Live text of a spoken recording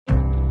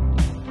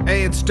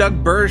Hey, it's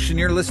Doug Bursch, and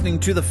you're listening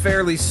to The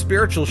Fairly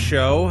Spiritual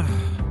Show.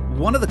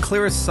 One of the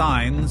clearest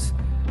signs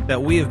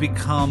that we have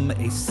become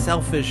a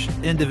selfish,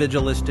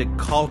 individualistic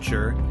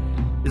culture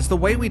is the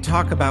way we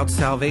talk about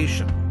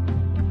salvation.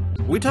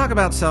 We talk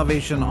about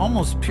salvation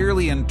almost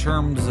purely in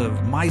terms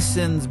of my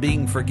sins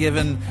being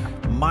forgiven,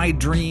 my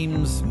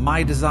dreams,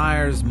 my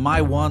desires,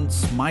 my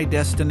wants, my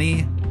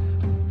destiny.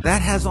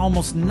 That has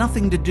almost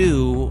nothing to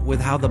do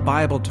with how the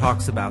Bible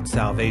talks about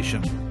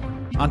salvation.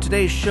 On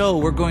today's show,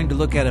 we're going to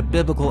look at a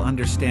biblical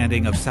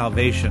understanding of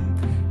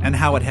salvation and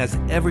how it has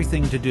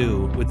everything to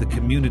do with the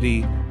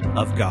community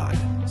of God.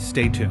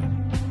 Stay tuned.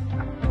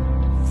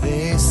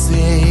 They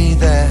say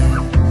that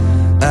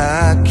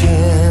I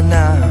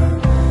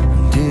cannot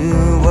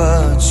do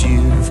what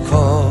you've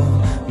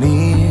called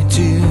me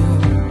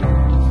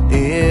to.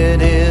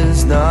 It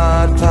is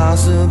not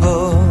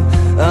possible,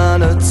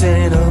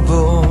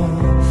 unattainable.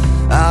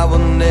 I will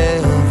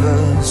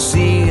never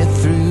see it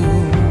through.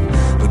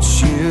 But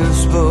you've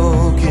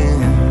spoken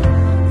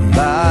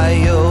by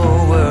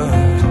your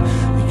word,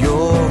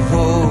 your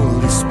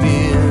Holy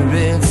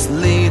Spirit's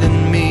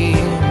leading me.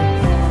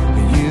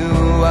 You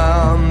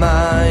are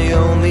my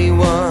only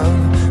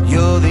one,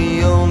 you're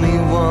the only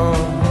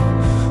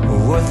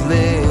one worth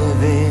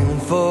living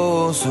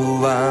for. So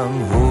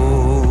I'm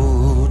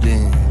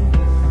holding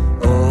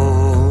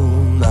all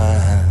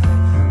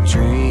my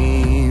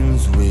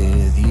dreams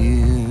with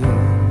you.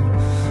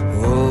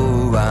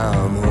 Oh,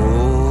 I'm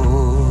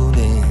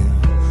holding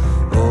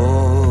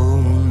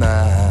all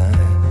my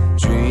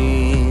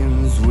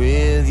dreams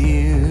with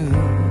you,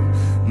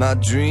 my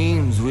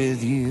dreams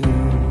with you.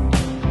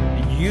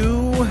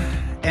 You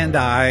and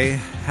I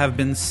have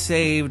been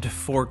saved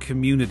for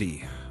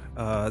community.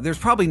 There's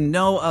probably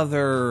no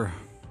other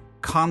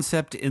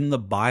concept in the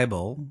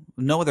Bible,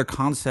 no other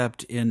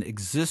concept in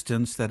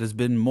existence that has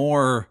been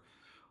more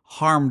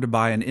harmed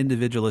by an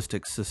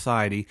individualistic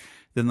society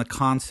than the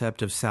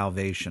concept of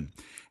salvation.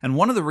 And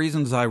one of the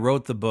reasons I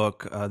wrote the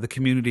book, The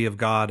Community of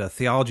God, A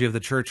Theology of the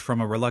Church from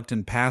a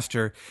Reluctant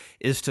Pastor,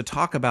 is to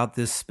talk about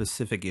this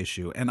specific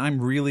issue. And I'm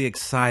really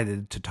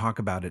excited to talk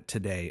about it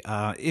today.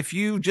 If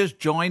you just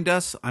joined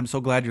us, I'm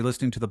so glad you're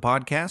listening to the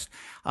podcast.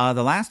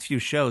 The last few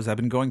shows, I've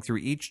been going through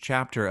each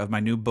chapter of my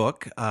new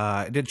book.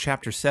 I did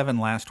chapter 7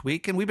 last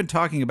week, and we've been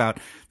talking about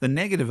the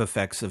negative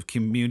effects of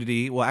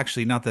community. Well,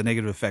 actually, not the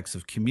negative effects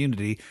of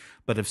community,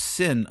 but of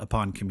sin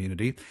upon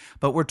community.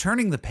 But we're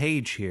turning the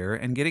page here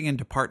and getting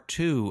into part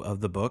 2 of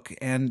the book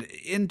and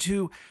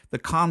into the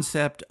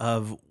concept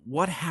of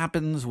what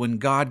happens when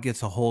God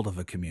gets a hold of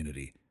a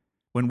community,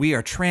 when we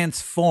are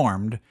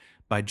transformed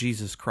by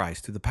Jesus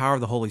Christ through the power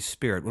of the Holy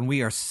Spirit. When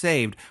we are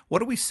saved,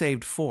 what are we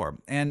saved for?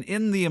 And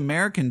in the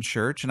American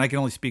church, and I can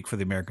only speak for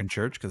the American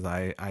church because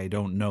I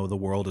don't know the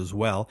world as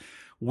well,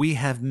 we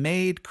have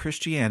made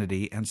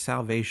Christianity and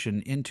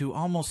salvation into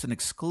almost an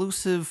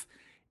exclusive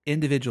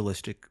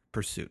individualistic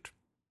pursuit.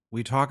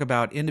 We talk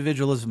about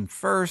individualism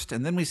first,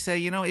 and then we say,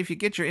 if you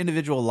get your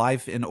individual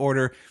life in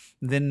order,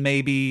 then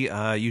maybe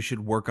you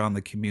should work on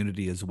the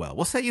community as well.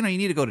 We'll say, you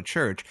need to go to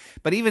church,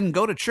 but even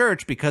go to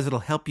church because it'll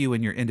help you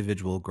in your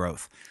individual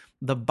growth.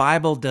 The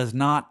Bible does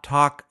not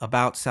talk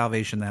about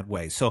salvation that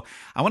way. So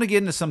I want to get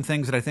into some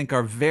things that I think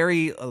are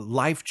very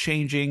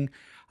life-changing,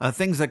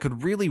 things that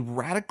could really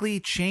radically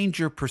change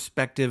your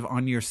perspective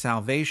on your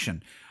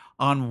salvation,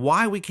 on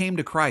why we came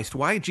to Christ,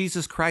 why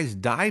Jesus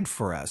Christ died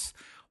for us,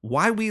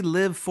 why we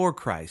live for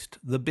Christ,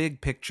 the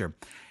big picture.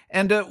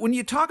 And when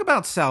you talk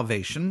about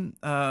salvation,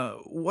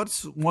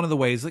 what's one of the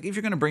ways, like if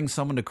you're going to bring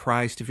someone to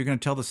Christ, if you're going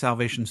to tell the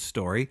salvation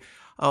story,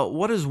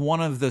 what is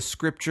one of the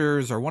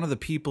scriptures or one of the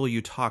people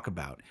you talk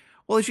about?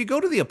 Well, if you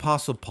go to the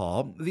Apostle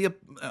Paul,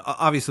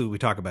 obviously we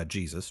talk about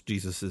Jesus.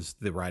 Jesus is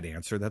the right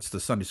answer. That's the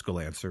Sunday school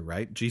answer,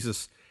 right?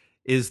 Jesus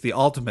is the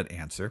ultimate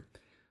answer.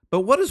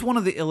 But what is one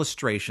of the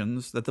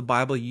illustrations that the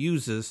Bible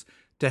uses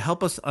to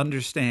help us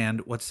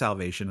understand what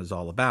salvation is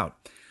all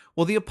about?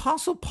 Well, the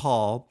Apostle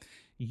Paul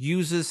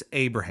uses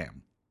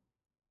Abraham.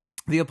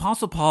 The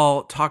Apostle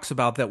Paul talks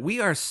about that we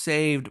are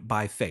saved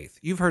by faith.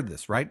 You've heard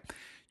this, right?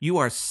 You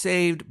are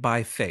saved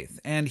by faith.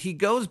 And he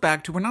goes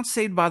back to, we're not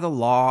saved by the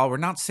law, we're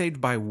not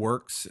saved by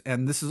works,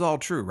 and this is all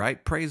true,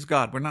 right? Praise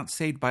God. We're not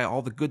saved by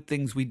all the good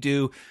things we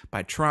do,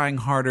 by trying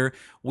harder.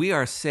 We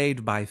are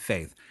saved by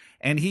faith.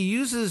 And he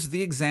uses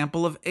the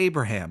example of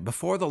Abraham.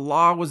 Before the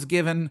law was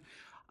given,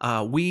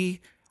 we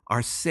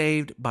are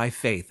saved by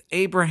faith.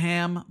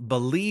 Abraham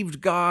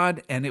believed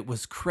God, and it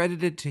was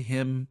credited to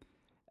him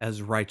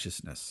as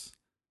righteousness.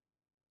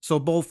 So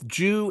both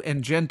Jew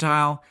and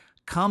Gentile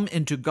come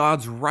into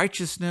God's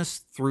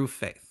righteousness through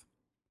faith.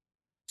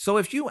 So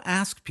if you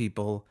ask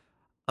people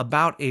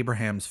about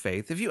Abraham's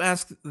faith, if you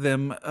ask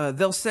them,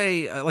 they'll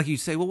say, like you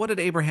say, well, what did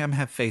Abraham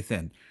have faith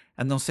in?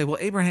 And they'll say, well,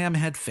 Abraham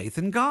had faith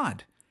in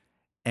God,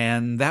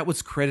 and that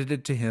was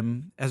credited to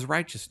him as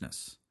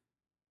righteousness.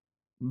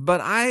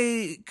 But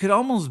I could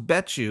almost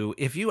bet you,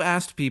 if you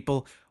asked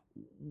people,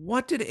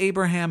 what did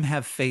Abraham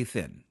have faith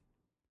in?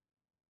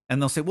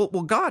 And they'll say, well,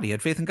 God, he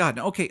had faith in God.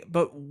 Okay,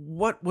 but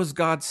what was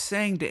God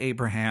saying to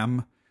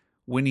Abraham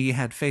when he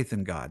had faith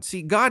in God.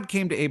 See, God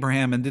came to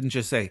Abraham and didn't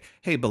just say,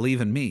 hey,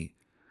 believe in me.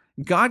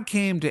 God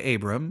came to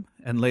Abram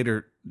and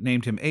later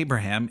named him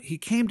Abraham. He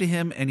came to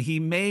him and he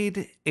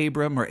made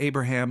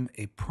Abraham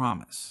a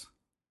promise.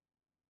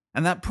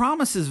 And that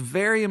promise is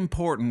very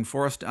important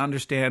for us to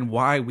understand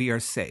why we are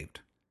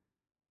saved.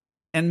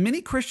 And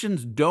many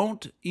Christians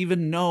don't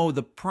even know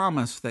the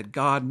promise that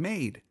God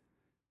made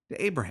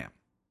to Abraham.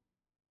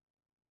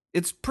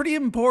 It's pretty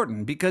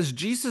important because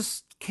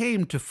Jesus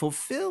came to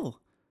fulfill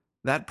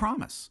that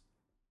promise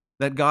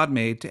that God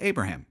made to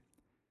Abraham.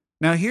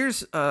 Now,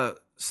 here's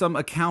some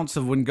accounts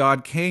of when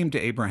God came to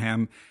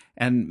Abraham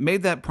and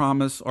made that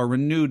promise or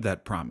renewed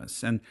that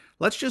promise. And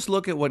let's just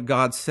look at what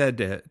God said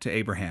to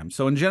Abraham.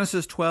 So in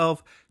Genesis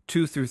 12,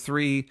 2 through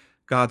 3,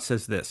 God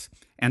says this,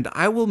 "And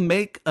I will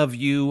make of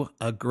you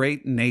a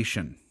great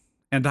nation,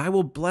 and I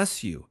will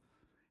bless you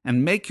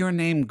and make your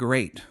name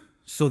great,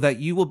 so that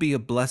you will be a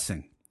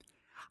blessing.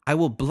 I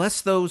will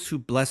bless those who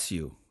bless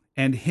you,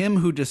 and him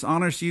who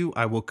dishonors you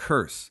I will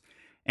curse.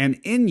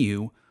 And in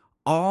you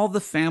all the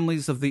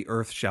families of the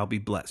earth shall be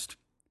blessed."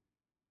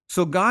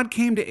 So God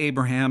came to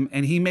Abraham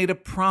and he made a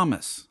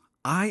promise.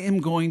 I am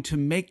going to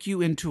make you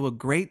into a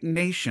great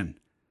nation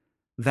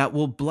that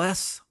will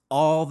bless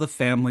all the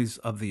families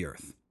of the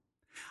earth.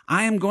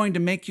 I am going to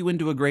make you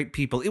into a great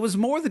people. It was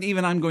more than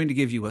even I'm going to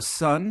give you a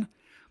son,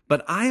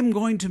 but I am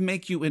going to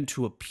make you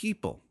into a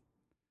people.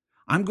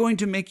 I'm going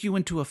to make you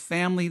into a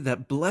family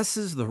that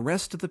blesses the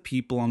rest of the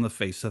people on the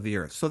face of the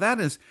earth. So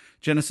that is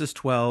Genesis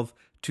 12,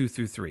 2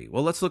 through 3.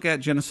 Well, let's look at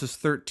Genesis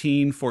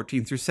 13,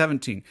 14 through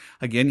 17.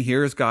 Again,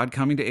 here is God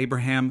coming to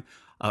Abraham,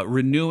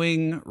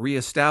 renewing,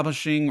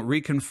 reestablishing,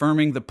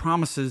 reconfirming the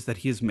promises that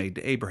he has made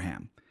to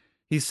Abraham.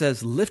 He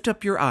says, "Lift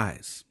up your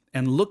eyes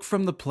and look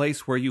from the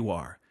place where you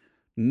are,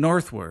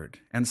 northward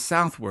and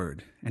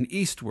southward and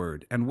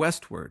eastward and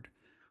westward.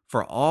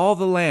 For all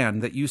the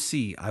land that you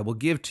see I will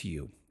give to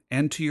you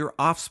and to your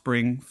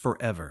offspring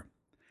forever.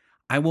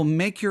 I will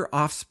make your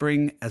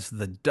offspring as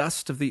the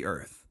dust of the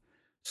earth,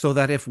 so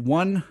that if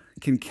one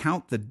can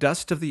count the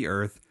dust of the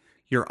earth,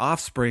 your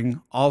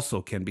offspring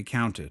also can be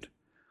counted.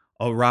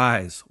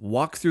 Arise,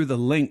 walk through the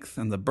length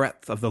and the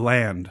breadth of the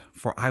land,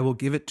 for I will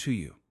give it to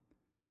you."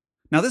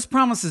 Now, this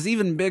promise is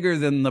even bigger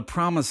than the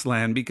promised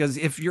land, because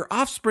if your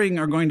offspring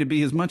are going to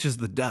be as much as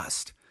the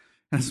dust,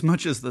 as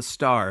much as the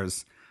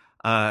stars,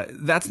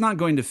 that's not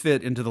going to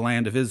fit into the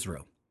land of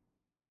Israel.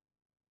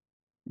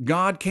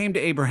 God came to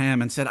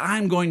Abraham and said,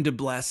 I'm going to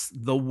bless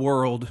the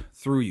world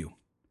through you.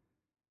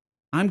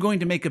 I'm going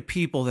to make a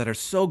people that are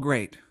so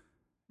great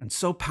and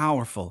so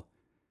powerful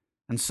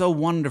and so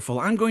wonderful.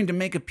 I'm going to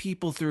make a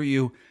people through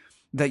you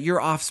that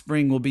your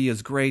offspring will be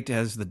as great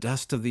as the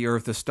dust of the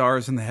earth, the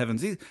stars in the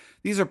heavens.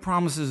 These are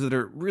promises that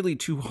are really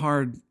too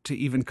hard to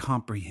even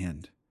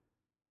comprehend.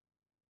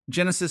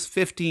 Genesis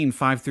 15,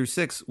 5 through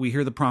 6, we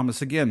hear the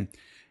promise again.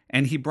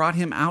 "And he brought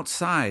him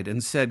outside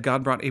and said,"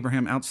 God brought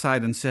Abraham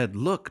outside and said,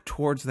 "Look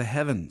towards the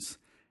heavens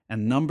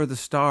and number the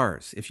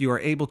stars, if you are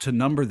able to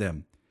number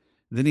them."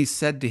 Then he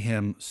said to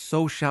him,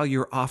 "So shall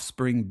your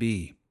offspring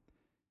be."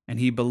 And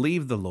he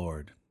believed the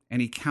Lord,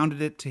 and he counted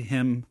it to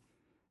him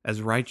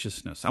as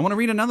righteousness. I want to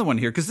read another one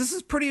here because this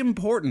is pretty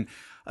important.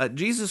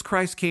 Jesus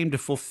Christ came to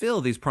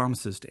fulfill these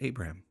promises to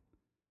Abraham.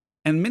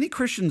 And many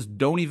Christians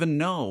don't even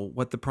know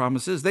what the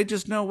promise is. They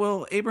just know,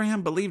 well,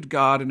 Abraham believed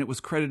God and it was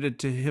credited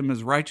to him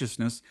as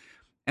righteousness.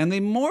 And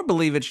they more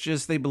believe it's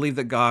just they believe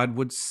that God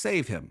would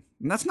save him.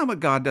 And that's not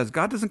what God does.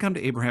 God doesn't come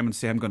to Abraham and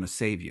say, I'm going to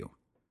save you.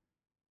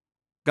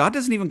 God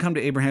doesn't even come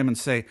to Abraham and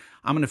say,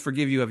 I'm going to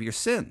forgive you of your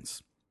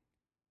sins.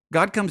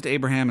 God comes to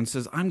Abraham and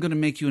says, I'm going to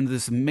make you into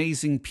this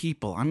amazing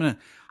people. I'm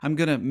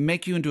going to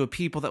make you into a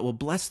people that will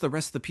bless the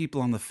rest of the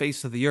people on the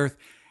face of the earth.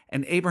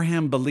 And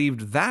Abraham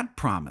believed that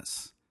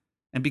promise.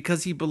 And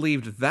because he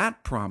believed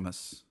that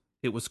promise,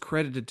 it was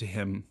credited to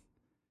him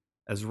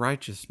as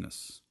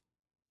righteousness.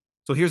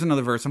 So here's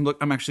another verse.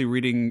 I'm actually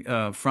reading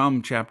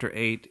from chapter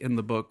 8 in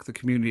the book, The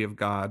Community of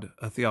God,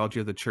 A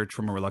Theology of the Church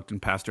from a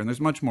Reluctant Pastor. And there's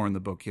much more in the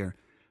book here.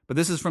 But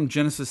this is from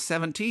Genesis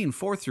 17,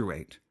 4 through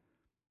 8.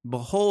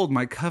 "Behold,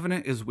 my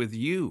covenant is with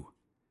you,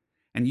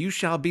 and you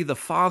shall be the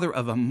father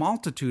of a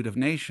multitude of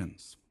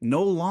nations.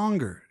 No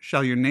longer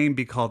shall your name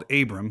be called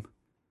Abram,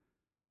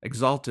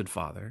 exalted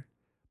father,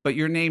 but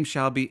your name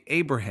shall be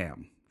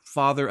Abraham,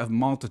 father of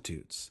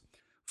multitudes.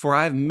 For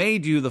I have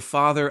made you the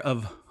father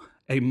of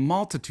a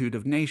multitude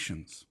of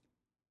nations.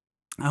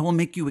 I will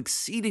make you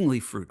exceedingly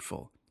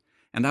fruitful,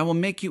 and I will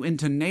make you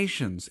into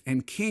nations,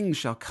 and kings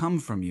shall come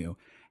from you.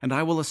 And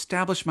I will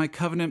establish my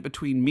covenant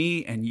between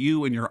me and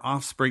you and your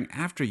offspring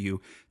after you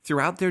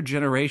throughout their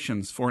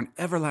generations for an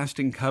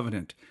everlasting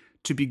covenant,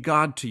 to be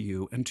God to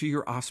you and to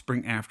your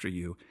offspring after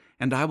you.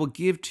 And I will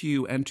give to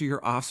you and to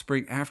your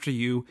offspring after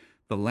you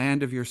the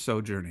land of your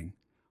sojourning,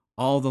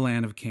 all the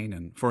land of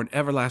Canaan, for an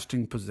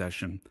everlasting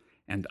possession,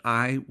 and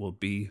I will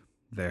be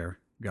their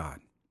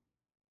God."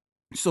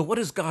 So what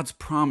is God's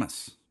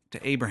promise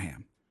to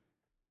Abraham?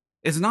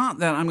 It's not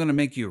that I'm going to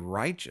make you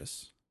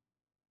righteous.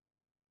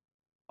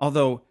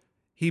 Although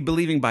he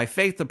believing by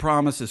faith the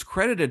promise is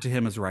credited to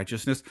him as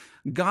righteousness,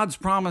 God's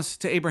promise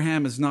to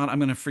Abraham is not, I'm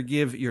going to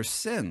forgive your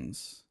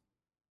sins.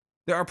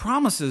 There are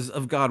promises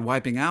of God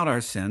wiping out our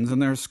sins,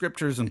 and there are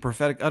scriptures and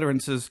prophetic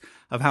utterances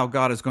of how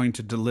God is going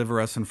to deliver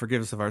us and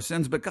forgive us of our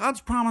sins. But God's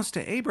promise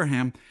to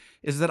Abraham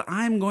is that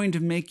I'm going to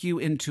make you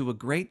into a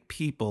great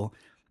people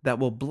that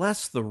will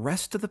bless the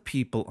rest of the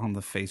people on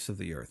the face of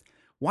the earth.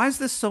 Why is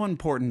this so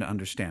important to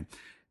understand?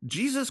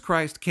 Jesus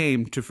Christ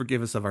came to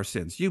forgive us of our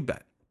sins, you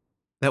bet.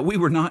 That we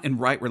were not in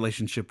right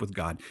relationship with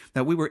God,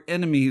 that we were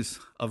enemies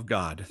of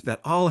God,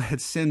 that all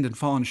had sinned and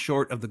fallen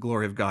short of the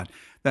glory of God,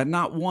 that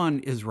not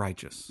one is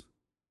righteous.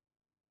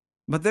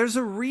 But there's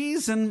a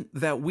reason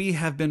that we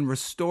have been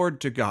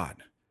restored to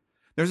God.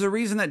 There's a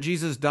reason that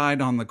Jesus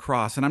died on the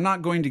cross, and I'm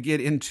not going to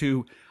get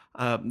into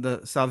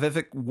the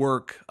salvific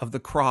work of the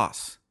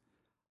cross,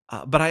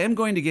 but I am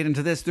going to get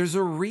into this. There's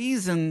a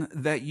reason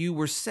that you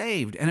were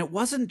saved, and it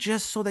wasn't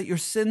just so that your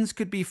sins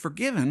could be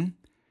forgiven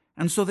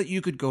and so that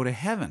you could go to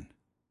heaven.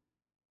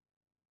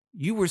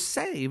 You were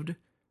saved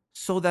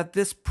so that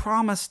this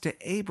promise to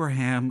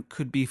Abraham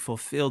could be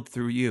fulfilled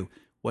through you.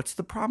 What's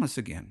the promise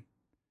again?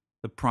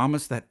 The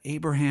promise that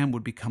Abraham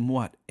would become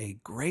what? A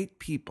great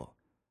people,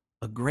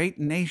 a great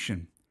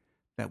nation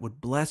that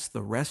would bless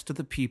the rest of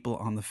the people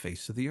on the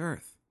face of the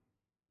earth.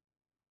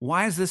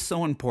 Why is this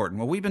so important?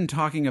 Well, we've been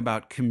talking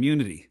about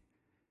community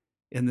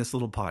in this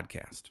little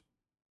podcast.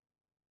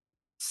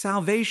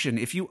 Salvation,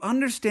 if you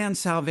understand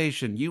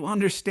salvation, you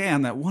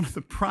understand that one of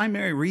the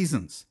primary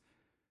reasons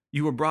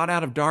you were brought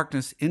out of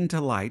darkness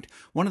into light,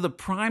 one of the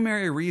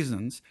primary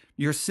reasons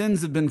your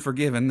sins have been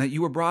forgiven, that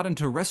you were brought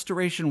into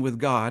restoration with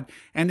God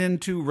and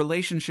into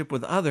relationship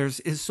with others,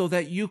 is so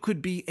that you could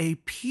be a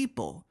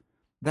people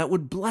that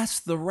would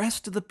bless the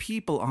rest of the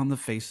people on the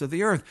face of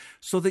the earth,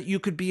 so that you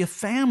could be a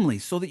family,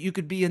 so that you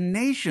could be a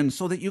nation,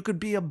 so that you could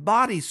be a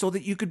body, so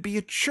that you could be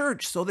a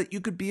church, so that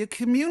you could be a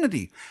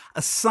community.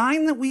 A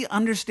sign that we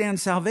understand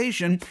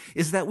salvation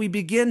is that we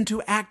begin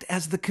to act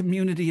as the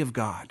community of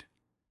God.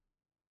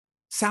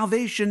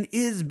 Salvation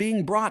is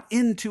being brought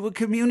into a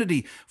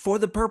community for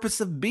the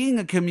purpose of being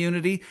a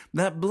community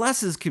that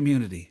blesses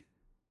community.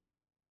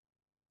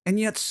 And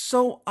yet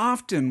so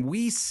often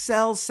we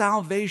sell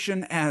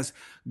salvation as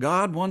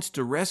God wants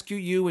to rescue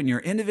you in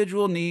your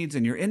individual needs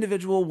and your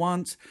individual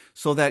wants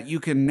so that you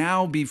can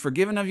now be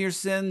forgiven of your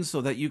sins, so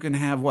that you can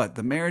have what?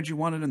 The marriage you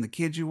wanted and the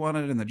kids you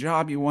wanted and the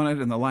job you wanted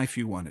and the life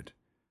you wanted.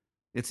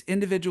 It's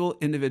individual,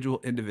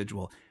 individual,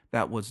 individual.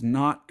 That was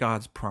not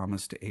God's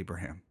promise to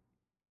Abraham.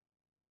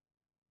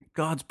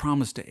 God's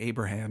promise to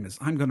Abraham is,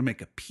 I'm going to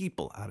make a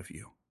people out of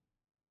you.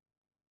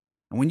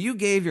 And when you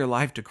gave your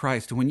life to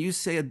Christ, and when you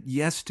said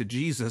yes to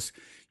Jesus,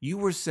 you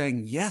were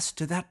saying yes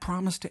to that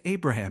promise to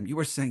Abraham. You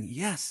were saying,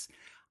 yes,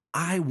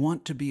 I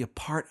want to be a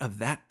part of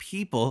that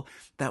people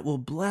that will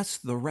bless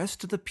the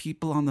rest of the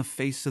people on the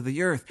face of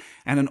the earth.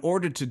 And in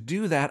order to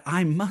do that,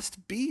 I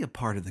must be a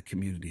part of the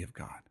community of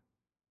God.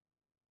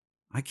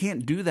 I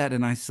can't do that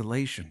in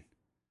isolation.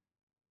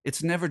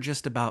 It's never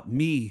just about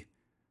me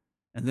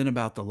and then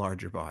about the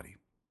larger body.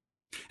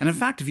 And in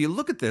fact, if you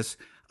look at this,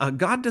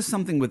 God does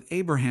something with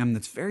Abraham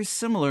that's very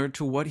similar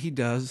to what he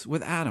does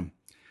with Adam.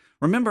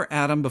 Remember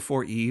Adam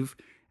before Eve?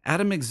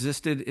 Adam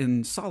existed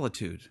in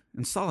solitude,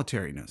 in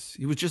solitariness.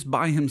 He was just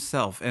by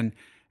himself, and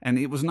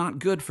it was not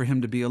good for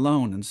him to be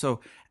alone. And so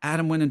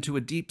Adam went into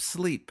a deep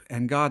sleep,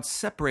 and God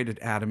separated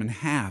Adam in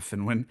half.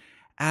 And when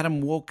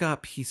Adam woke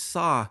up, he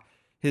saw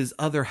his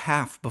other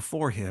half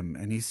before him,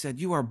 and he said,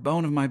 you are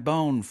bone of my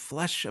bone,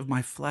 flesh of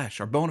my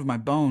flesh, or bone of my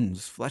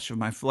bones, flesh of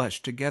my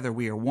flesh. Together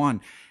we are one.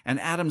 And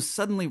Adam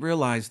suddenly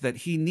realized that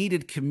he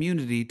needed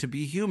community to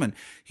be human.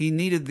 He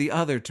needed the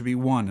other to be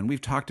one. And we've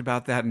talked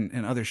about that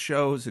in other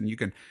shows, and you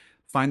can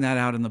find that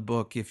out in the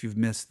book if you've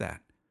missed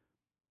that.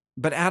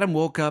 But Adam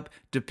woke up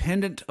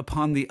dependent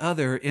upon the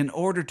other in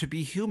order to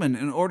be human,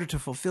 in order to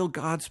fulfill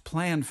God's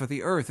plan for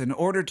the earth, in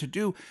order to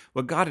do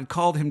what God had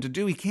called him to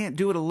do. He can't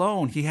do it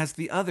alone. He has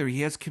the other.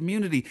 He has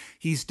community.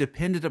 He's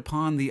dependent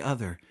upon the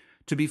other.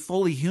 To be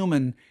fully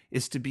human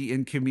is to be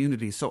in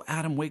community. So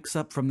Adam wakes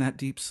up from that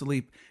deep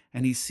sleep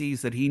and he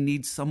sees that he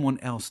needs someone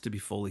else to be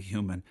fully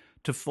human,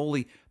 to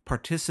fully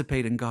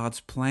participate in God's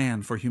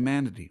plan for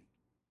humanity.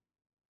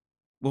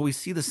 Well, we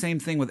see the same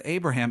thing with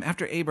Abraham.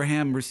 After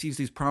Abraham receives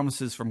these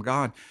promises from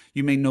God,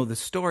 you may know the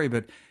story,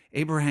 but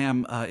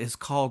Abraham is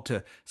called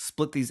to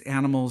split these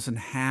animals in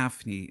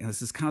half. And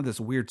this is kind of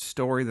this weird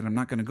story that I'm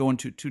not going to go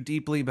into too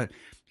deeply, but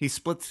he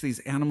splits these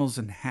animals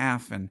in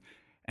half, and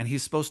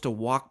he's supposed to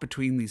walk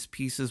between these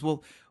pieces.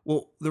 Well,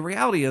 the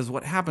reality is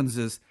what happens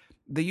is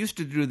they used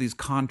to do these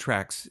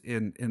contracts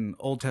in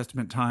Old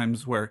Testament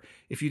times where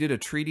if you did a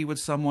treaty with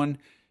someone,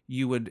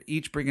 you would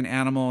each bring an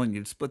animal and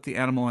you'd split the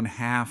animal in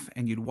half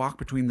and you'd walk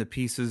between the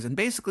pieces. And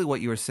basically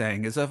what you were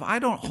saying is, if I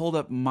don't hold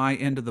up my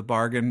end of the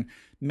bargain,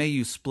 may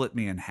you split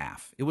me in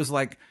half. It was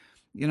like,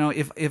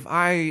 if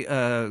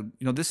I,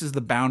 this is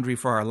the boundary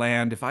for our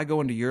land. If I go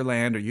into your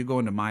land or you go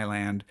into my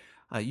land,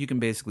 you can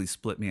basically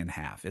split me in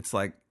half. It's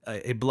like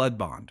a blood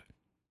bond.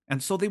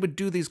 And so they would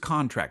do these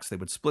contracts. They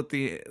would split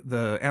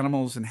the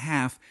animals in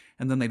half,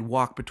 and then they'd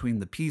walk between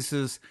the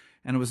pieces,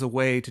 and it was a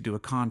way to do a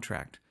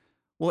contract.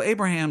 Well,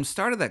 Abraham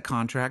started that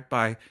contract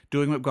by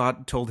doing what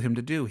God told him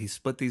to do. He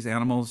split these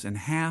animals in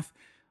half,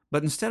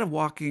 but instead of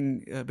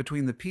walking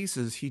between the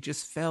pieces, he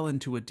just fell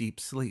into a deep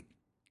sleep.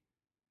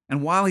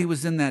 And while he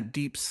was in that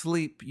deep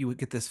sleep, you would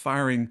get this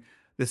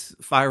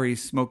fiery,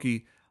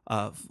 smoky,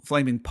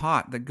 flaming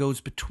pot that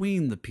goes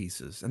between the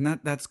pieces. And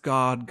that's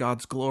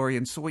God's glory.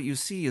 And so what you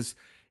see is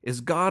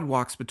God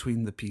walks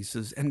between the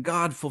pieces, and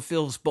God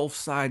fulfills both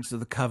sides of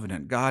the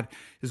covenant. God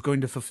is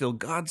going to fulfill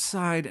God's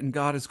side, and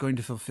God is going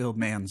to fulfill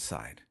man's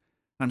side.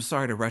 I'm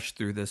sorry to rush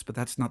through this, but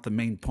that's not the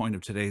main point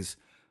of today's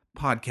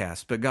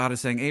podcast. But God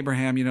is saying,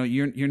 Abraham,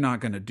 you're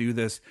not going to do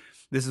this.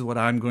 This is what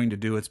I'm going to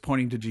do. It's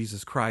pointing to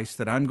Jesus Christ,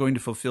 that I'm going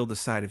to fulfill the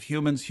side of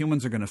humans.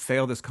 Humans are going to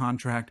fail this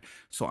contract,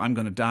 so I'm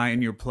going to die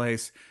in your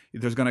place.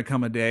 There's going to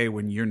come a day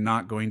when you're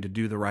not going to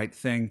do the right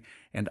thing,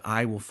 and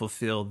I will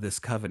fulfill this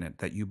covenant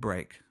that you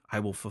break. I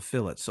will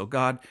fulfill it. So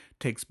God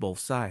takes both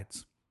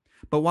sides.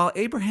 But while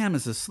Abraham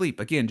is asleep,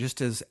 again,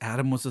 just as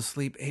Adam was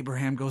asleep,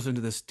 Abraham goes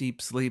into this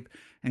deep sleep,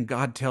 and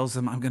God tells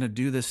him, I'm going to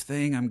do this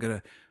thing. I'm going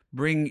to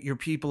bring your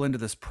people into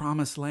this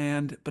promised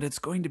land, but it's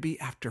going to be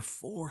after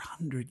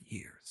 400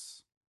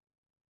 years.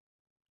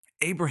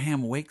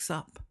 Abraham wakes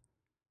up.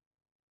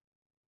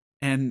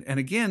 And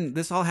again,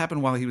 this all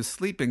happened while he was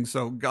sleeping,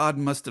 so God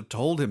must have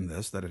told him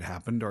this, that it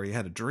happened, or he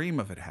had a dream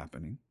of it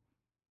happening.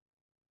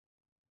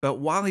 But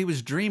while he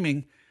was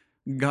dreaming,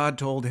 God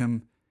told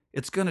him,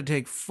 it's going to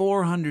take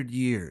 400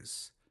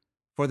 years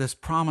for this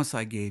promise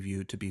I gave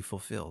you to be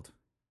fulfilled.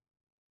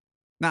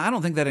 Now, I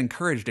don't think that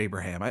encouraged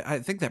Abraham. I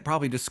think that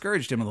probably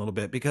discouraged him a little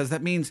bit, because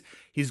that means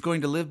he's going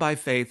to live by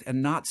faith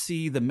and not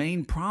see the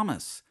main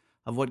promise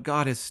of what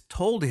God has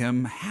told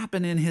him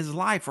happen in his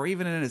life, or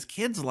even in his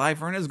kid's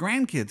life, or in his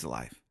grandkid's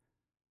life.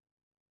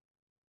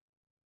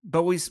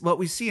 But what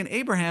we see in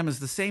Abraham is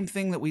the same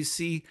thing that we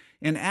see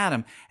in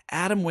Adam.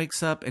 Adam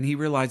wakes up and he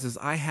realizes,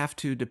 I have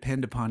to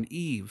depend upon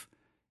Eve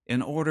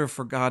in order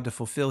for God to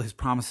fulfill his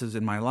promises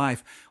in my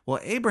life. Well,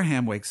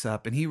 Abraham wakes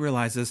up and he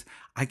realizes,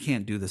 I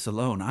can't do this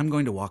alone. I'm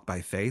going to walk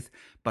by faith,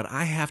 but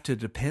I have to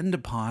depend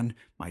upon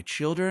my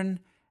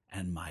children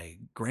and my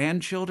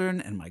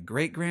grandchildren and my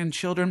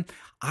great-grandchildren.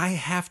 I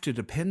have to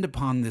depend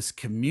upon this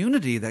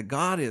community that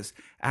God is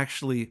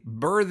actually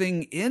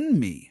birthing in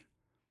me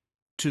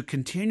to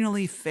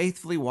continually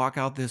faithfully walk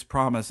out this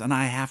promise. And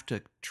I have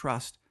to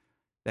trust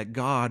that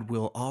God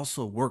will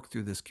also work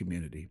through this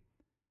community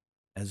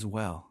as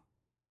well.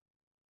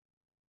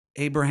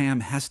 Abraham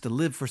has to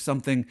live for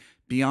something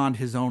beyond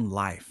his own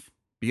life,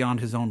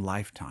 beyond his own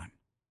lifetime.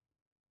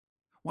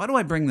 Why do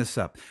I bring this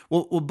up?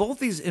 Well, both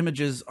these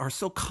images are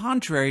so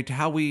contrary to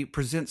how we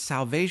present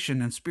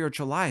salvation and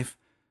spiritual life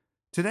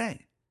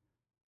today.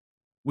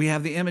 We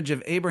have the image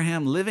of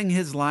Abraham living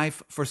his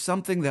life for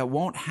something that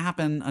won't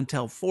happen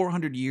until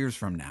 400 years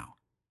from now.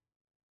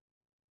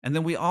 And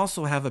then we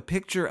also have a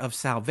picture of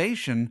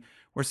salvation,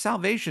 where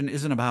salvation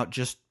isn't about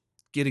just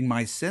getting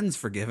my sins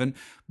forgiven,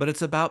 but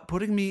it's about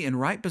putting me in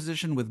right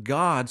position with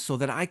God so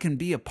that I can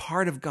be a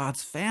part of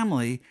God's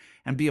family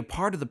and be a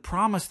part of the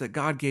promise that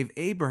God gave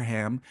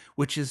Abraham,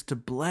 which is to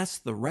bless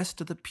the rest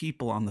of the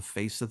people on the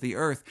face of the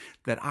earth,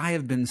 that I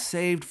have been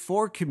saved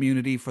for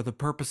community for the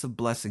purpose of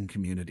blessing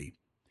community.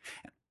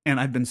 And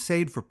I've been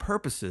saved for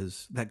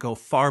purposes that go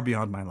far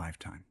beyond my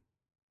lifetime.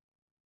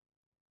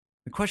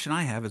 The question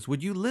I have is,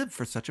 would you live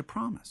for such a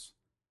promise?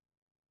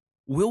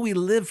 Will we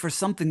live for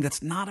something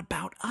that's not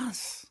about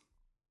us?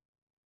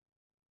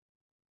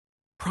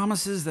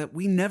 Promises that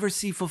we never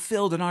see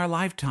fulfilled in our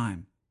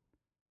lifetime.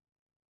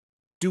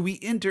 Do we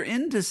enter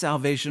into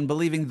salvation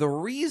believing the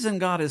reason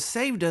God has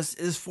saved us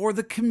is for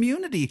the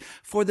community,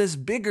 for this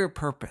bigger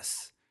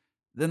purpose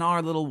than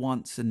our little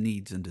wants and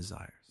needs and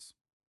desires?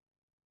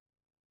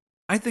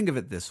 I think of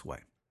it this way.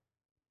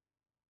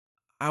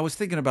 I was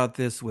thinking about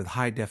this with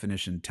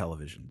high-definition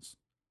televisions.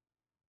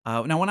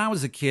 Now, when I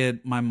was a kid,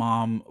 my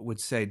mom would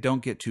say,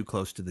 don't get too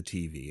close to the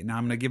TV. Now,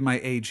 I'm going to give my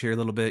age here a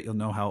little bit. You'll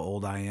know how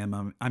old I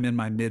am. I'm in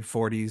my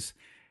mid-40s.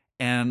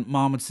 And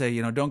Mom would say,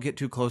 don't get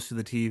too close to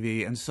the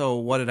TV. And so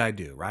what did I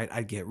do, right?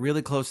 I'd get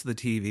really close to the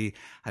TV.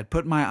 I'd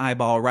put my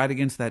eyeball right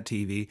against that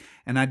TV,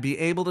 and I'd be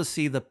able to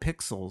see the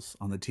pixels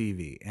on the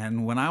TV.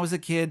 And when I was a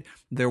kid,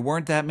 there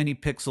weren't that many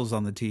pixels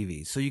on the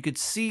TV. So you could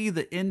see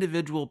the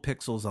individual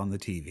pixels on the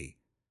TV.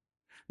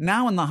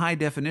 Now in the high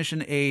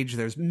definition age,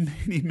 there's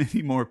many,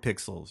 many more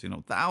pixels,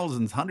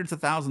 thousands, hundreds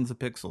of thousands of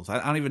pixels.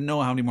 I don't even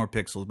know how many more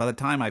pixels. By the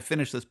time I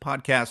finish this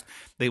podcast,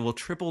 they will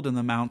triple in the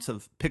amounts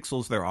of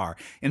pixels there are.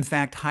 In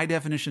fact, high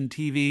definition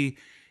TV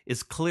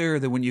is clearer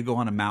than when you go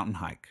on a mountain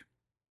hike.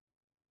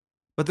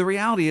 But the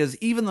reality is,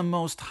 even the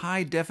most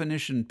high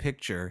definition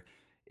picture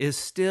is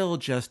still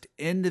just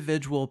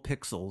individual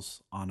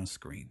pixels on a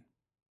screen.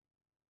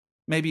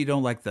 Maybe you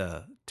don't like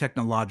the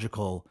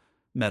technological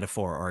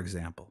metaphor or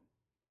example.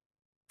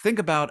 Think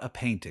about a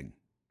painting,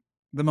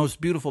 the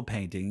most beautiful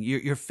painting,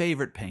 your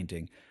favorite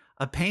painting.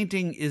 A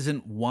painting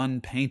isn't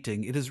one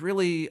painting. It is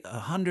really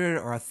 100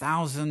 or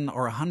 1,000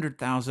 or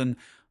 100,000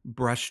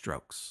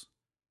 brushstrokes.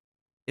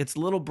 It's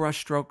little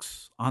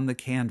brushstrokes on the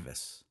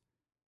canvas.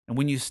 And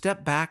when you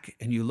step back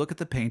and you look at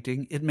the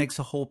painting, it makes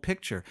a whole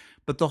picture.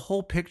 But the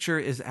whole picture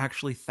is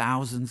actually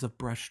thousands of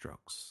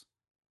brushstrokes.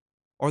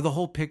 Or the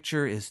whole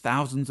picture is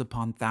thousands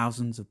upon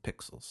thousands of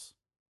pixels.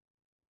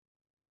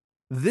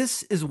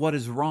 This is what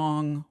is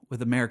wrong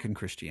with American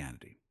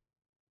Christianity.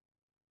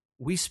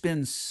 We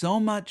spend so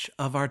much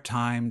of our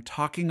time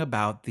talking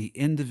about the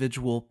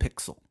individual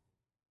pixel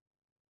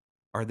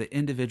or the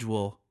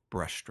individual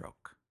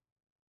brushstroke.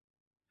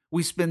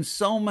 We spend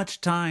so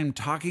much time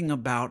talking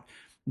about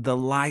the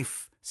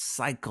life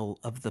cycle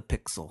of the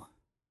pixel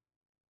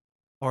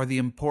or the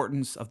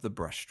importance of the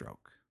brushstroke.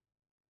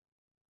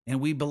 And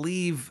we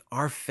believe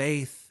our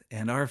faith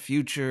and our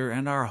future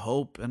and our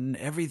hope and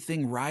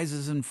everything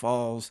rises and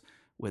falls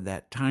with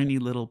that tiny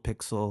little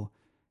pixel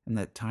and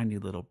that tiny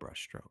little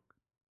brushstroke.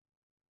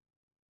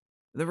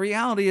 The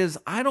reality is,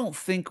 I don't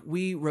think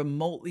we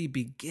remotely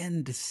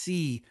begin to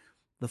see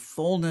the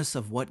fullness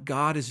of what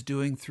God is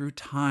doing through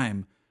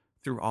time,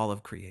 through all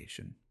of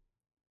creation.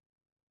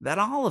 That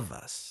all of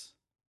us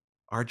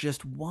are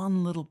just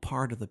one little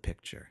part of the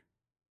picture.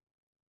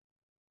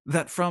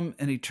 That from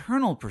an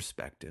eternal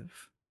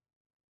perspective,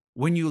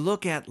 when you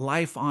look at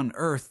life on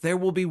earth, there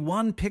will be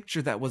one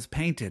picture that was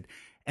painted,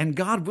 and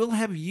God will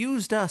have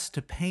used us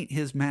to paint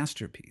his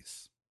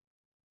masterpiece.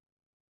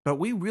 But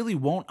we really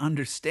won't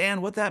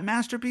understand what that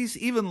masterpiece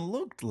even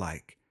looked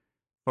like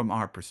from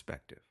our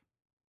perspective.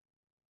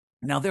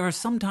 Now, there are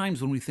some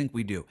times when we think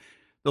we do.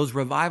 Those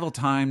revival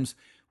times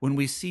when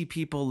we see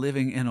people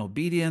living in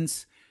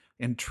obedience,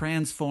 in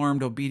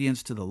transformed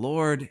obedience to the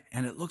Lord,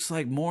 and it looks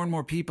like more and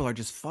more people are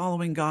just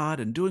following God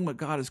and doing what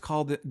God has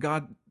called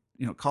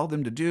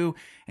them to do.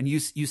 And you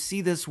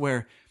see this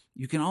where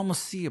you can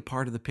almost see a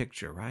part of the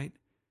picture, right?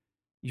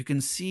 You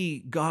can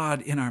see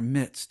God in our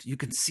midst. You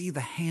can see the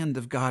hand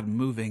of God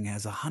moving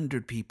as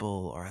 100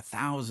 people or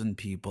 1,000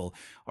 people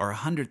or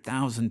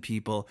 100,000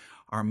 people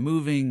are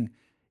moving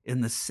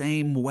in the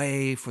same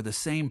way for the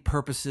same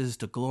purposes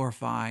to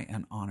glorify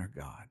and honor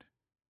God.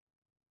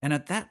 And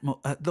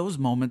at those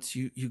moments,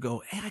 you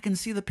go, hey, I can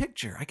see the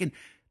picture.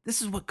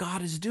 This is what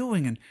God is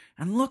doing.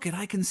 And look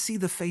I can see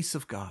the face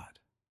of God.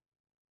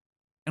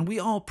 And we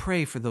all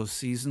pray for those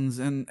seasons,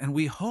 and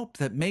we hope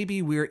that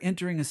maybe we're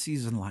entering a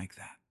season like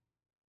that.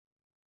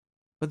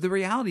 But the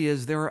reality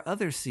is there are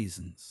other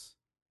seasons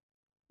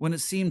when it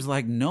seems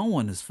like no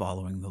one is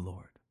following the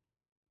Lord.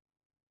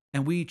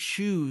 And we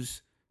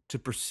choose to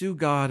pursue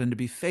God and to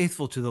be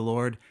faithful to the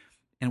Lord,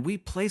 and we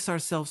place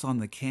ourselves on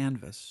the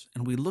canvas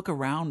and we look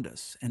around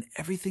us and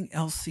everything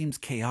else seems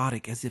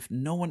chaotic, as if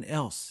no one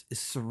else is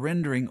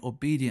surrendering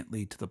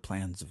obediently to the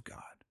plans of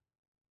God.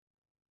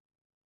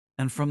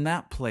 And from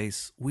that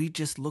place, we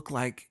just look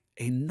like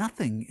a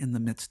nothing in the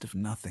midst of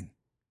nothing.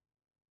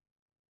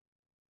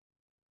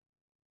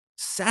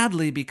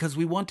 Sadly, because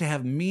we want to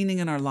have meaning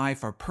in our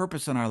life, our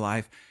purpose in our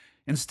life,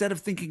 instead of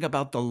thinking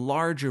about the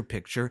larger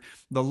picture,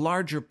 the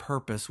larger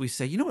purpose, we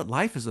say, you know what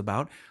life is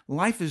about?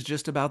 Life is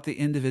just about the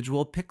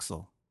individual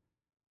pixel.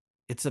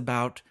 It's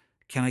about,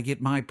 can I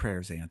get my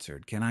prayers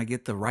answered? Can I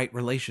get the right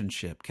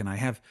relationship? Can I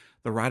have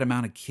the right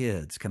amount of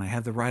kids? Can I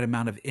have the right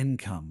amount of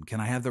income? Can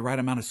I have the right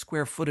amount of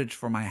square footage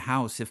for my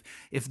house?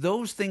 If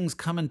those things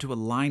come into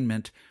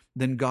alignment,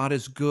 then God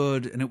is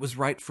good and it was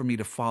right for me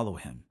to follow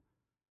him.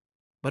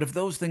 But if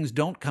those things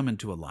don't come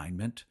into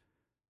alignment,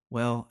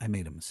 well, I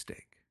made a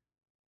mistake.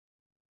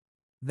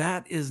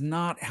 That is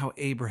not how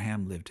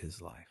Abraham lived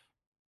his life.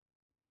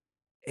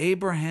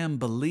 Abraham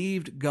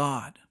believed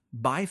God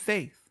by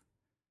faith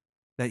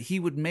that he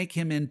would make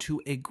him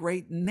into a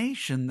great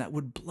nation that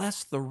would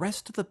bless the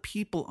rest of the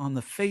people on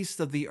the face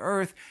of the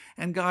earth.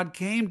 And God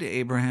came to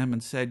Abraham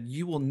and said,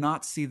 you will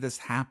not see this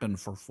happen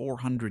for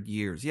 400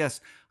 years.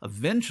 Yes,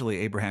 eventually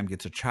Abraham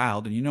gets a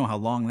child, and you know how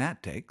long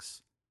that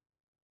takes.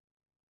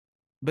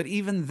 But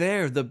even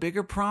there, the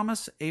bigger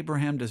promise,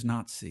 Abraham does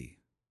not see.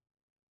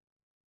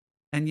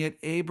 And yet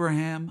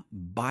Abraham,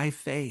 by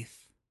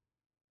faith,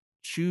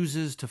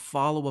 chooses to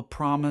follow a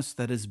promise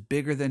that is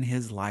bigger than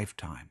his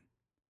lifetime,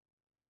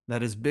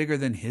 that is bigger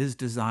than his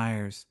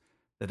desires,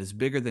 that is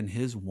bigger than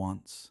his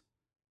wants,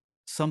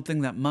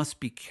 something that must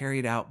be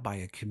carried out by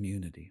a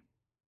community.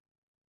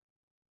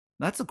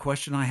 That's a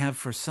question I have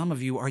for some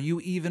of you. Are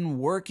you even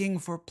working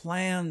for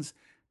plans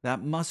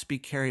that must be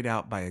carried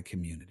out by a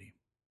community?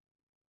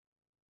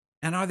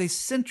 And are they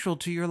central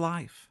to your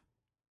life?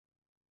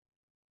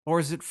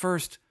 Or is it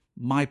first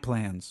my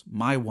plans,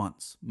 my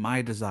wants,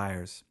 my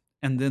desires,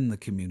 and then the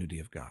community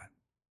of God?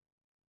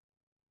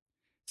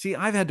 See,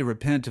 I've had to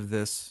repent of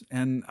this,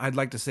 and I'd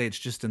like to say it's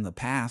just in the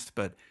past,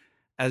 but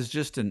as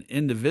just an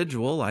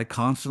individual, I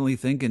constantly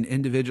think in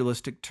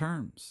individualistic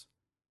terms.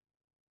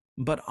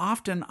 But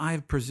often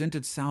I've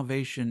presented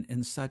salvation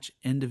in such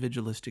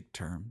individualistic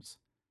terms,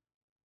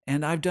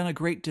 and I've done a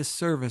great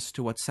disservice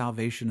to what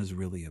salvation is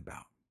really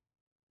about.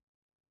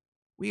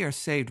 We are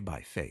saved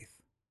by faith.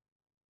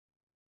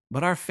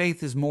 But our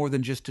faith is more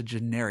than just a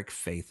generic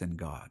faith in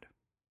God.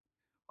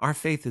 Our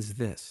faith is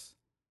this,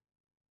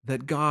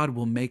 that God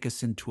will make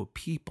us into a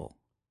people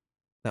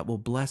that will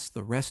bless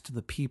the rest of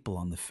the people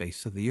on the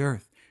face of the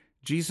earth.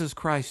 Jesus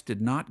Christ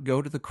did not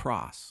go to the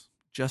cross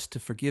just to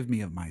forgive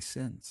me of my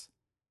sins.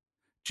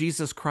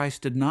 Jesus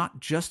Christ did not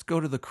just go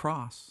to the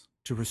cross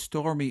to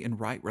restore me in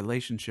right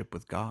relationship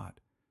with God.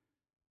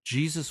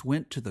 Jesus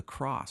went to the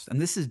cross, and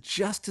this is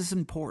just as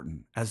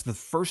important as the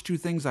first two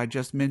things I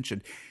just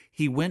mentioned.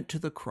 He went to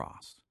the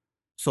cross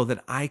so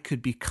that I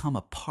could become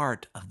a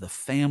part of the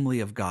family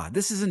of God.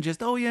 This isn't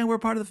just, oh yeah, we're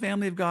part of the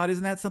family of God.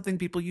 Isn't that something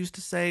people used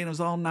to say? And it was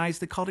all nice.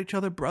 They called each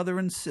other brother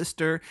and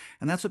sister,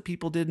 and that's what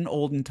people did in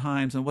olden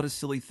times, and what a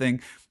silly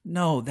thing.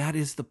 No, that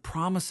is the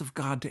promise of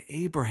God to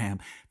Abraham,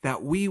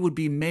 that we would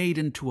be made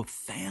into a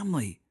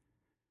family.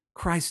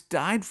 Christ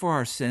died for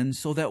our sins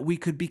so that we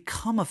could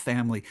become a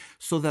family,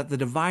 so that the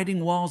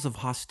dividing walls of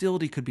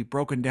hostility could be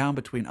broken down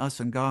between us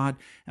and God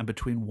and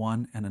between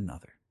one and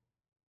another.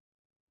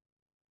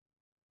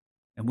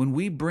 And when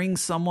we bring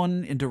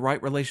someone into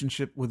right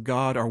relationship with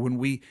God, or when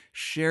we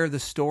share the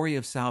story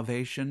of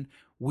salvation,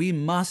 we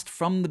must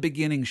from the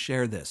beginning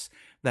share this,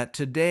 that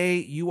today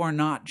you are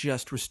not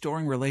just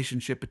restoring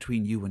relationship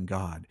between you and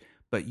God,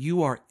 but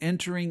you are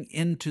entering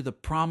into the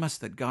promise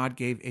that God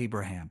gave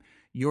Abraham.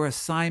 Your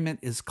assignment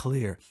is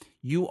clear.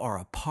 You are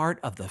a part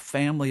of the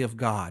family of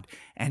God,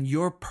 and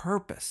your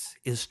purpose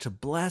is to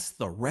bless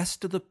the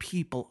rest of the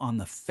people on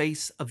the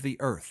face of the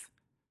earth.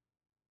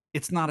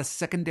 It's not a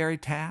secondary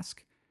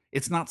task.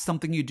 It's not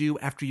something you do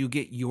after you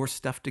get your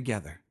stuff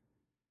together.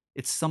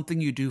 It's something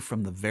you do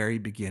from the very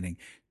beginning.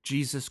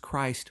 Jesus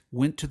Christ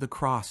went to the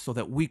cross so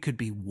that we could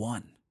be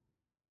one,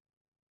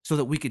 so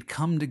that we could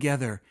come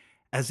together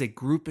as a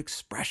group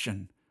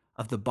expression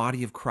of the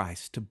body of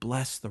Christ to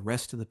bless the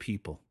rest of the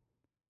people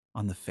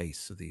on the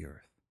face of the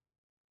earth.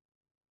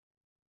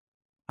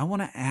 I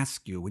want to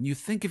ask you, when you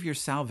think of your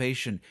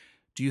salvation,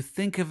 do you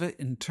think of it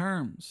in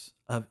terms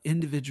of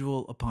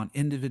individual upon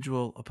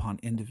individual upon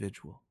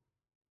individual?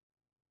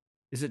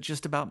 Is it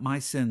just about my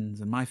sins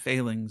and my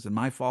failings and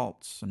my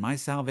faults and my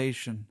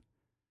salvation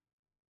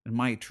and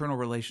my eternal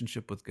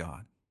relationship with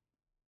God?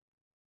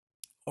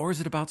 Or is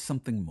it about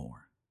something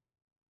more?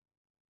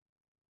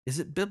 Is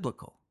it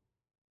biblical?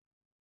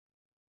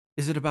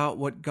 Is it about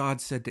what God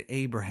said to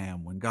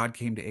Abraham when God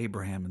came to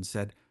Abraham and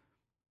said,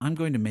 I'm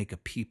going to make a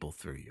people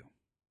through you.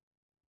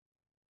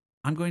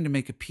 I'm going to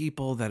make a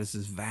people that is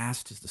as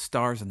vast as the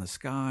stars in the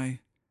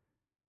sky,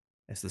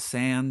 as the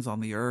sands on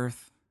the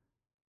earth.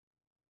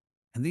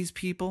 And these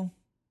people,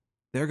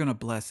 they're going to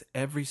bless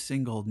every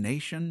single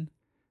nation,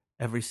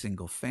 every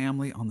single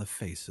family on the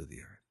face of the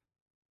earth.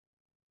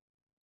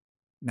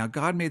 Now,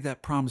 God made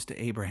that promise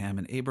to Abraham,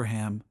 and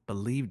Abraham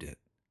believed it.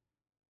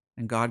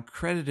 And God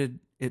credited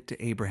it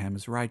to Abraham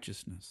as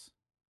righteousness.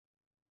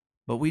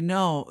 But we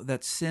know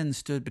that sin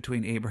stood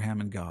between Abraham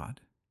and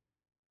God,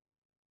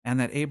 and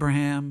that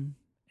Abraham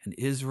and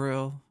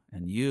Israel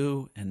and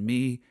you and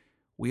me,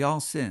 we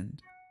all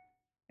sinned,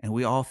 and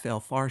we all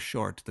fell far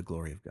short to the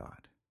glory of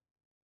God.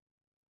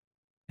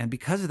 And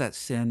because of that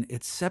sin,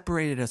 it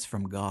separated us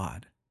from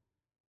God,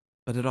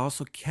 but it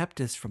also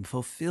kept us from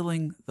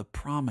fulfilling the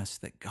promise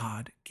that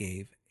God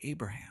gave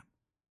Abraham.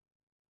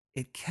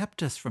 It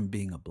kept us from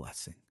being a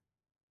blessing.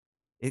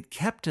 It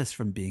kept us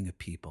from being a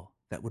people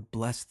that would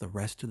bless the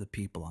rest of the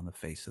people on the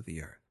face of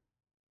the earth.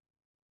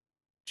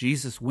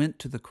 Jesus went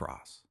to the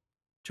cross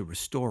to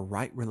restore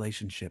right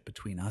relationship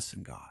between us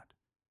and God,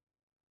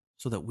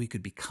 so that we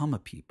could become a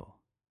people,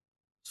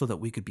 so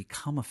that we could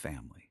become a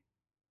family,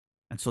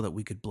 and so that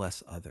we could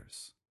bless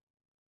others.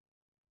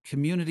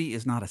 Community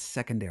is not a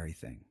secondary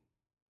thing.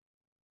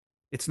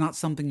 It's not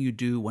something you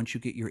do once you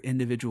get your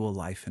individual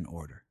life in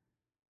order.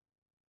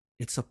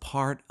 It's a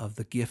part of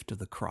the gift of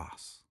the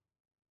cross.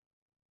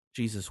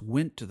 Jesus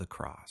went to the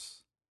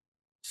cross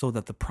so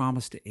that the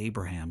promise to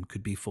Abraham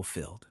could be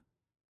fulfilled.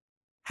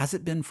 Has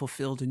it been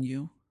fulfilled in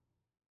you?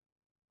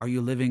 Are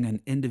you living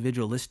an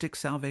individualistic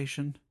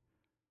salvation?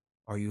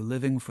 Are you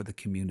living for the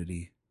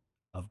community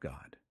of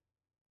God?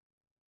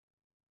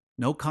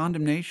 No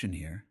condemnation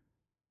here,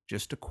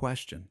 just a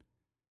question.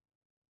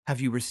 Have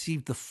you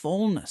received the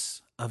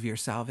fullness of your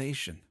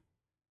salvation?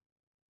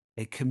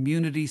 A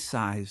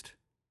community-sized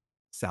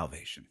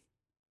salvation.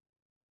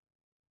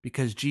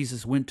 Because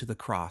Jesus went to the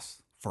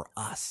cross for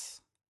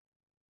us.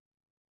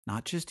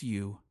 Not just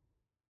you,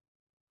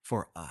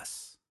 for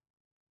us.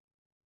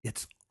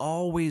 It's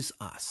always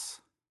us.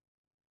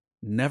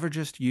 Never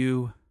just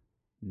you,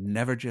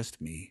 never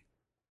just me,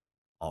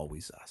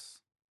 always us.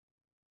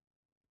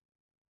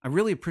 I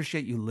really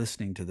appreciate you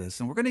listening to this,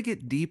 and we're going to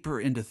get deeper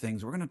into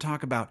things. We're going to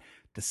talk about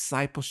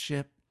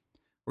discipleship.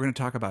 We're going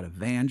to talk about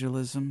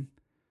evangelism.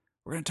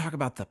 We're going to talk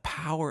about the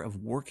power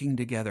of working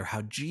together,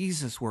 how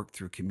Jesus worked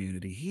through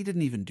community. He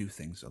didn't even do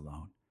things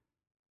alone.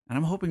 And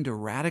I'm hoping to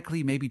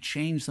radically maybe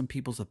change some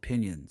people's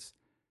opinions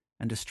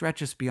and to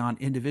stretch us beyond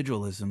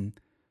individualism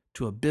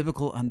to a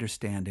biblical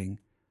understanding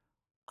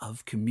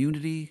of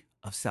community,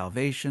 of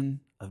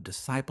salvation, of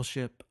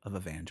discipleship, of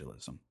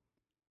evangelism.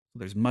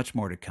 There's much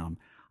more to come.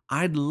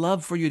 I'd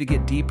love for you to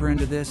get deeper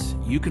into this.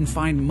 You can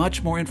find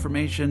much more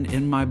information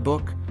in my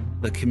book,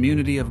 The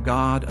Community of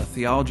God, A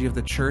Theology of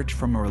the Church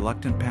from a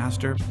Reluctant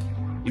Pastor.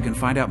 You can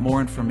find out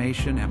more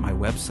information at my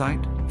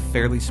website,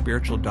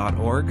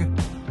 fairlyspiritual.org.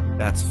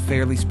 That's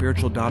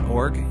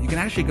fairlyspiritual.org. You can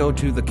actually go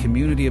to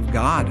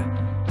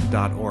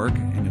thecommunityofgod.org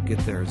and you'll get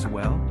there as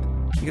well.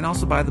 You can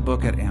also buy the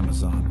book at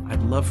Amazon.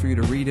 I'd love for you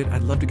to read it.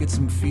 I'd love to get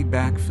some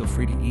feedback. Feel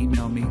free to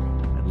email me.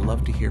 I'd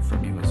love to hear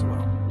from you as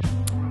well.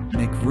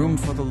 Make room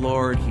for the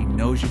Lord. He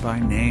knows you by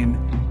name.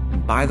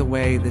 And by the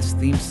way, this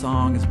theme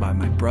song is by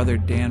my brother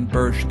Dan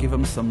Bursch. Give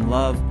him some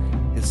love.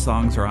 His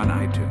songs are on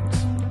iTunes.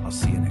 I'll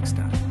see you next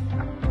time.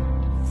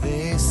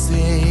 They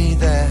say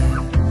that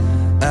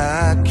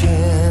I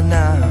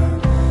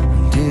cannot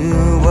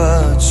do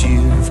what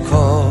you've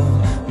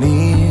called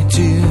me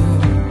to.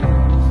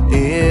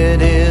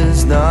 It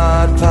is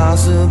not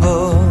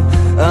possible,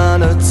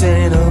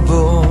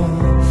 unattainable.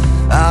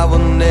 I will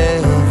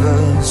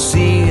never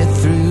see it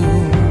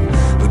through,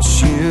 but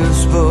you've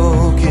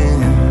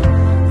spoken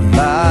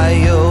by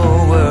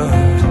your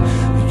word.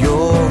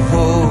 Your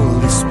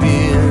Holy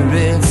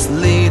Spirit's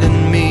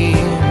leading me.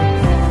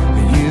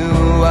 You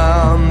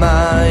are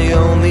my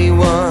only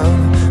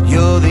one.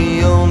 You're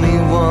the only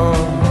one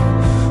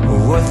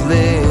worth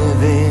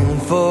living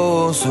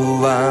for. So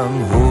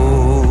I'm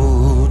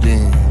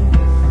holding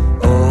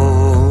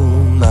all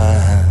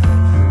my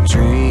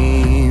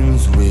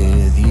dreams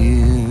with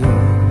you.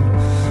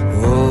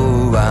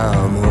 Oh,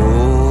 I'm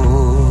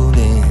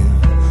holding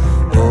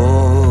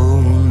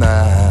all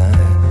my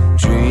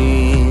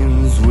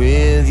dreams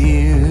with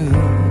you.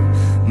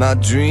 My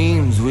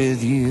dreams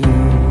with you.